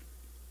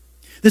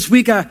 This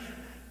week I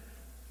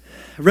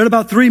read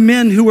about 3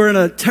 men who were in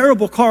a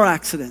terrible car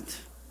accident.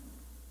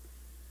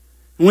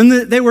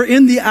 When they were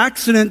in the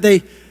accident,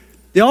 they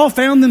all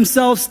found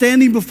themselves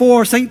standing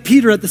before St.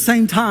 Peter at the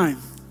same time.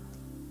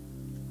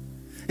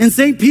 And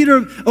St.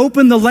 Peter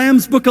opened the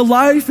Lamb's Book of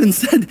Life and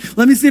said,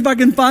 let me see if I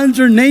can find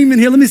your name in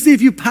here. Let me see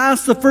if you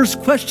passed the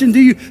first question.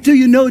 Do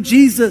you know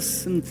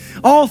Jesus? And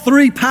all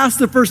 3 passed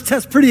the first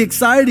test. Pretty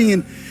exciting.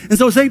 And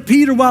so St.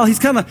 Peter, while he's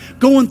kind of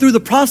going through the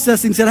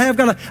processing, said, hey, I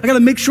got to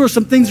make sure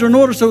some things are in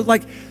order. So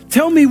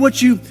tell me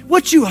what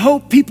you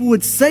hope people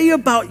would say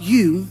about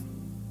you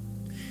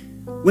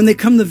when they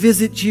come to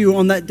visit you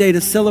on that day to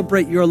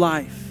celebrate your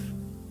life.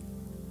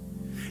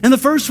 And the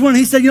first one,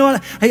 he said, you know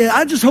what? Hey,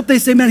 I just hope they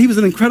say, man, he was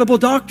an incredible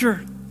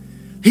doctor.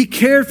 He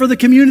cared for the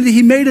community.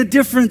 He made a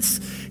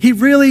difference. He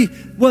really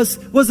was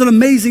an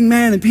amazing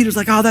man. And Peter's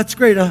like, oh, that's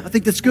great. I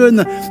think that's good. And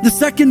the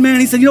second man,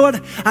 he said, you know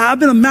what? I've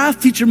been a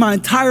math teacher my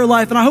entire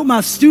life, and I hope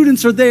my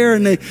students are there.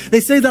 And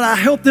they say that I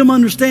helped them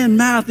understand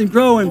math and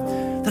grow,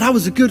 and that I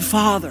was a good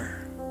father.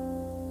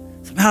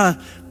 Somehow,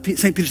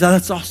 St. Peter said,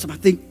 that's awesome. I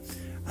think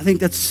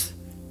it's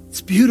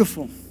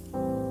beautiful.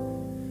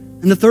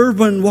 And the third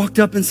one walked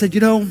up and said,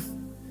 you know,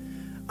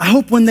 I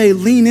hope when they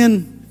lean in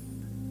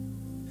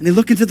and they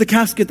look into the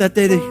casket that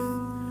day,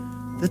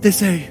 that they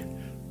say,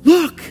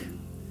 look,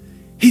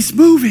 he's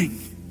moving.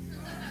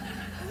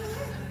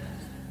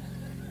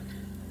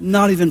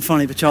 Not even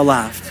funny, but y'all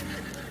laughed.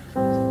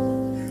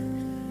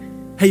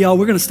 Hey, y'all,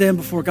 we're going to stand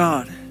before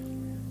God.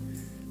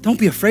 Don't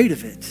be afraid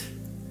of it.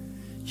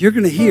 You're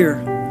going to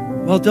hear,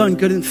 well done,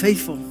 good and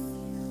faithful.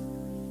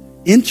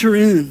 Enter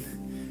in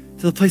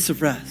to the place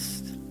of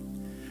rest.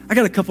 I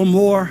got a couple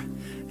more.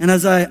 And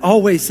as I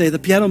always say, the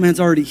piano man's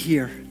already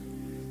here.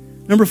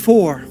 Number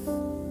 4,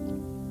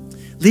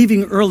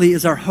 leaving early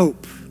is our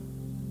hope.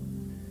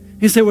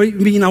 You say, what do you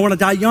mean, I want to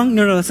die young?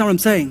 No, that's not what I'm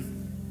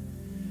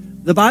saying.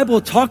 The Bible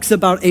talks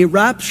about a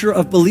rapture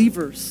of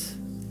believers.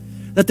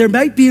 That there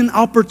might be an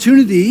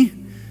opportunity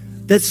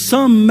that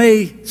some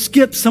may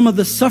skip some of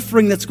the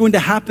suffering that's going to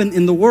happen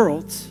in the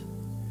world.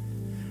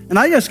 And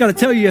I just got to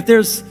tell you, if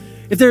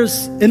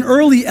there's an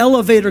early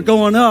elevator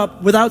going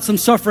up without some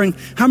suffering,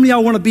 how many of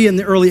y'all want to be in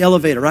the early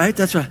elevator, right?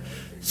 That's right.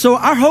 So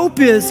our hope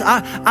is,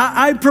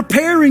 I'm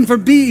preparing for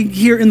being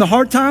here in the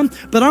hard time,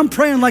 but I'm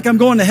praying like I'm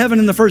going to heaven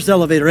in the first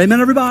elevator. Amen,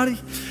 everybody?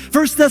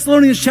 1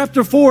 Thessalonians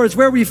chapter 4 is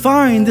where we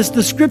find this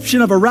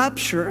description of a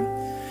rapture.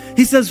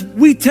 He says,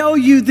 we tell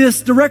you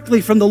this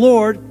directly from the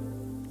Lord.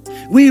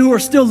 We who are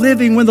still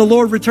living when the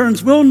Lord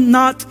returns will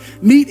not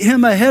meet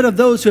him ahead of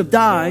those who have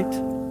died.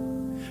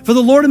 For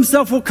the Lord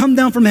himself will come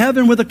down from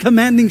heaven with a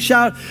commanding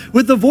shout,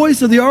 with the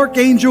voice of the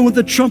archangel, with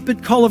the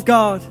trumpet call of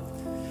God.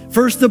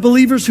 First, the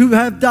believers who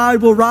have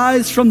died will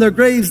rise from their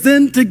graves.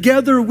 Then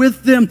together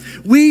with them,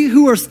 we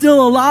who are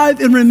still alive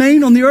and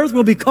remain on the earth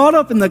will be caught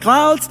up in the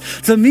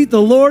clouds to meet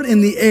the Lord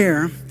in the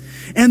air.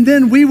 And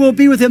then we will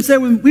be with him. Say,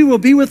 we will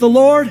be with the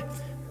Lord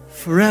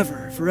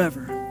forever,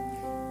 forever.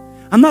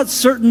 I'm not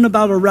certain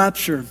about a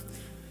rapture,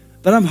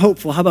 but I'm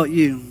hopeful. How about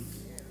you?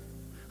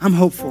 I'm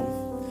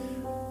hopeful.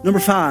 Number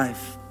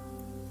 5.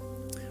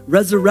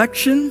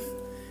 Resurrection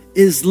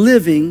is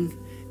living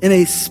in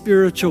a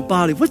spiritual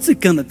body. What's it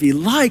going to be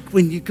like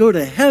when you go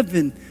to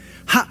heaven?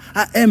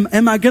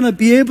 Am I going to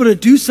be able to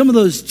do some of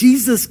those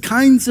Jesus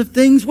kinds of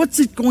things? What's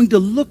it going to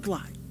look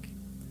like?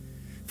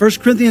 1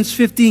 Corinthians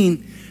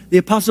 15, the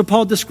Apostle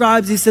Paul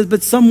describes, he says,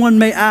 but someone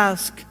may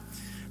ask,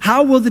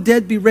 how will the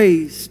dead be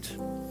raised?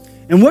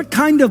 And what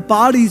kind of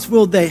bodies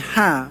will they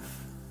have?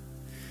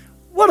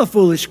 What a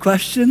foolish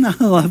question. I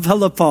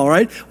love Paul,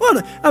 right?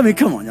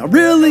 Come on, y'all.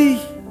 Really?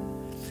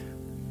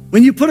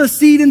 When you put a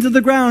seed into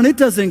the ground, it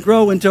doesn't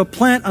grow into a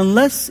plant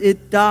unless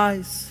it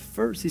dies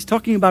first. He's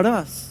talking about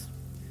us.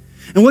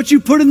 And what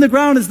you put in the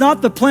ground is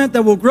not the plant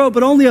that will grow,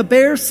 but only a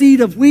bare seed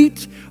of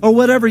wheat or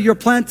whatever you're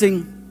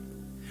planting.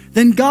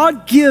 Then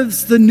God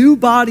gives the new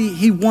body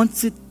he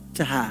wants it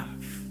to have.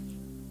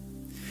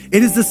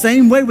 It is the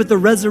same way with the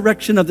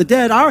resurrection of the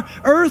dead. Our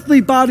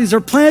earthly bodies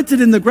are planted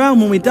in the ground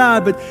when we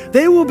die, but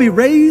they will be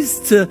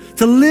raised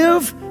to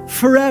live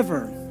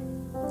forever.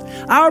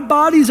 Our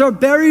bodies are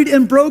buried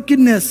in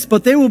brokenness,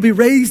 but they will be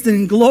raised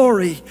in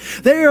glory.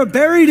 They are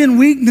buried in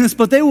weakness,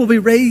 but they will be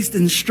raised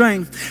in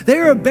strength. They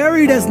are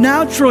buried as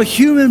natural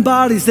human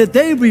bodies, that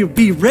they will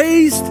be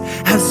raised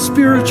as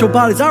spiritual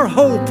bodies. Our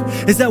hope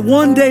is that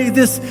one day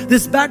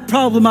this back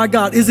problem I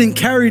got isn't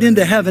carried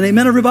into heaven.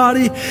 Amen,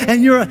 everybody?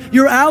 And your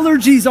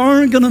allergies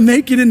aren't going to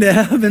make it into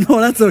heaven.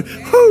 Oh, that's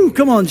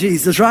come on,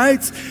 Jesus,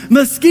 right?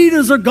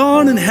 Mosquitoes are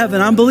gone in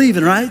heaven. I'm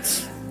believing,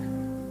 right?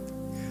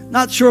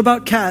 Not sure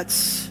about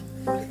cats.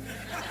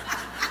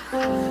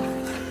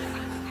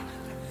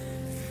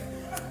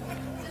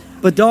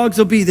 But dogs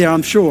will be there,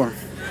 I'm sure.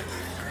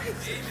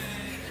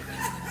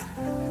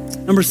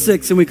 Number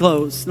 6, and we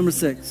close. Number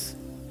 6.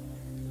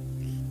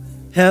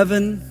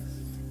 Heaven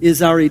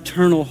is our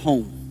eternal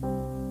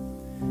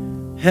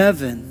home.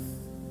 Heaven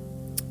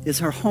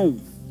is our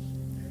home.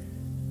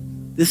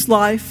 This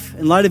life,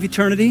 in light of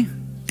eternity,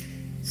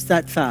 it's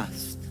that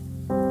fast.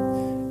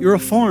 You're a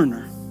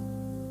foreigner.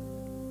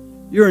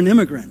 You're an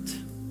immigrant.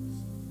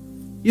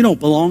 You don't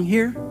belong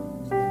here.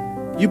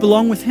 You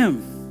belong with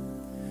Him.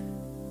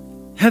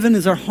 Heaven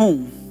is our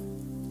home.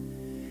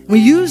 We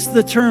use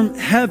the term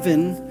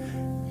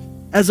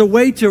heaven as a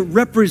way to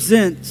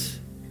represent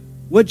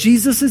what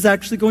Jesus is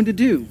actually going to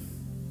do.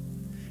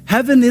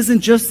 Heaven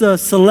isn't just a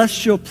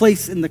celestial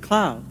place in the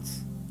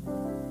clouds.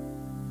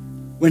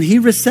 When He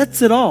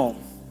resets it all,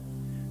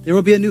 there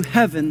will be a new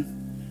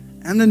heaven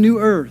and a new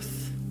earth.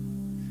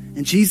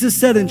 And Jesus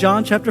said in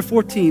John chapter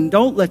 14,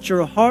 don't let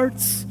your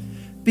hearts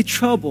be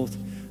troubled.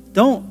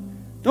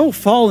 Don't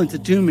fall into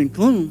doom and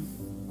gloom.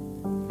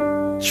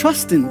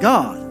 Trust in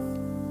God.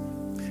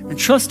 And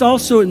trust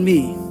also in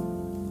me.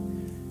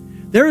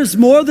 There is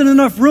more than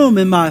enough room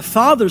in my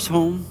Father's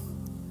home.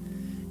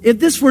 If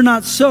this were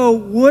not so,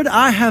 would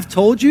I have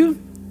told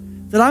you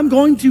that I'm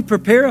going to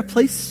prepare a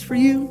place for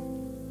you?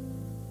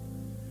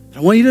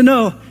 I want you to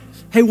know,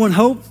 hey, One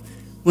Hope,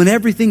 when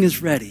everything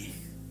is ready,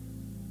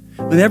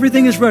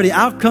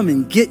 I'll come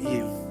and get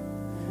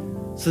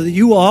you so that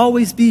you will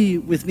always be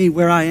with me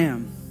where I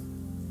am.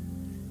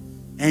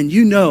 And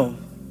you know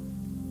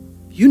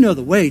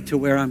the way to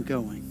where I'm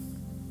going.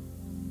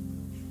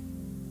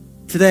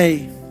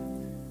 Today,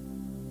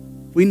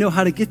 we know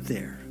how to get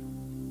there.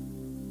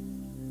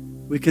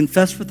 We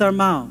confess with our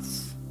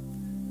mouths,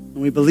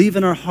 and we believe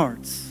in our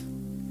hearts,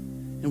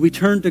 and we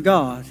turn to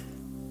God,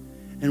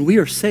 and we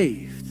are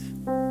saved.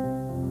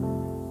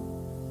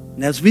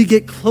 And as we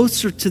get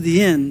closer to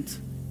the end,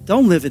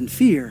 don't live in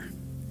fear.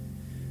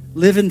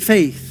 Live in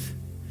faith,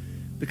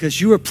 because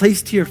you are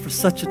placed here for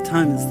such a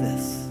time as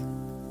this.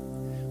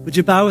 Would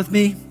you bow with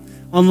me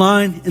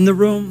online, in the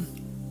room?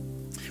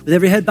 With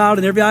every head bowed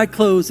and every eye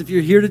closed, if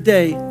you're here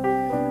today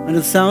under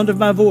the sound of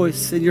my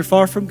voice and you're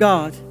far from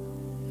God,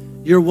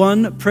 you're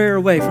one prayer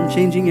away from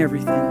changing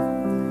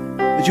everything.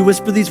 Would you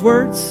whisper these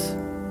words?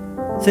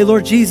 Say,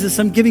 Lord Jesus,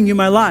 I'm giving you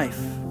my life.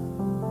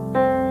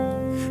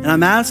 And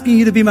I'm asking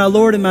you to be my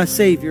Lord and my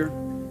Savior.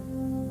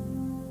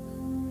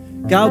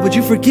 God, would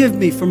you forgive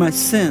me for my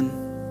sin?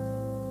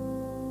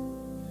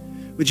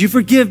 Would you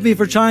forgive me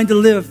for trying to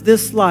live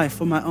this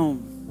life on my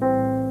own?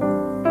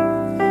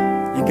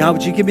 And God,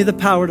 would you give me the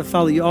power to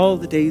follow you all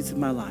the days of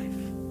my life?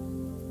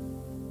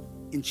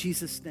 In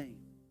Jesus' name.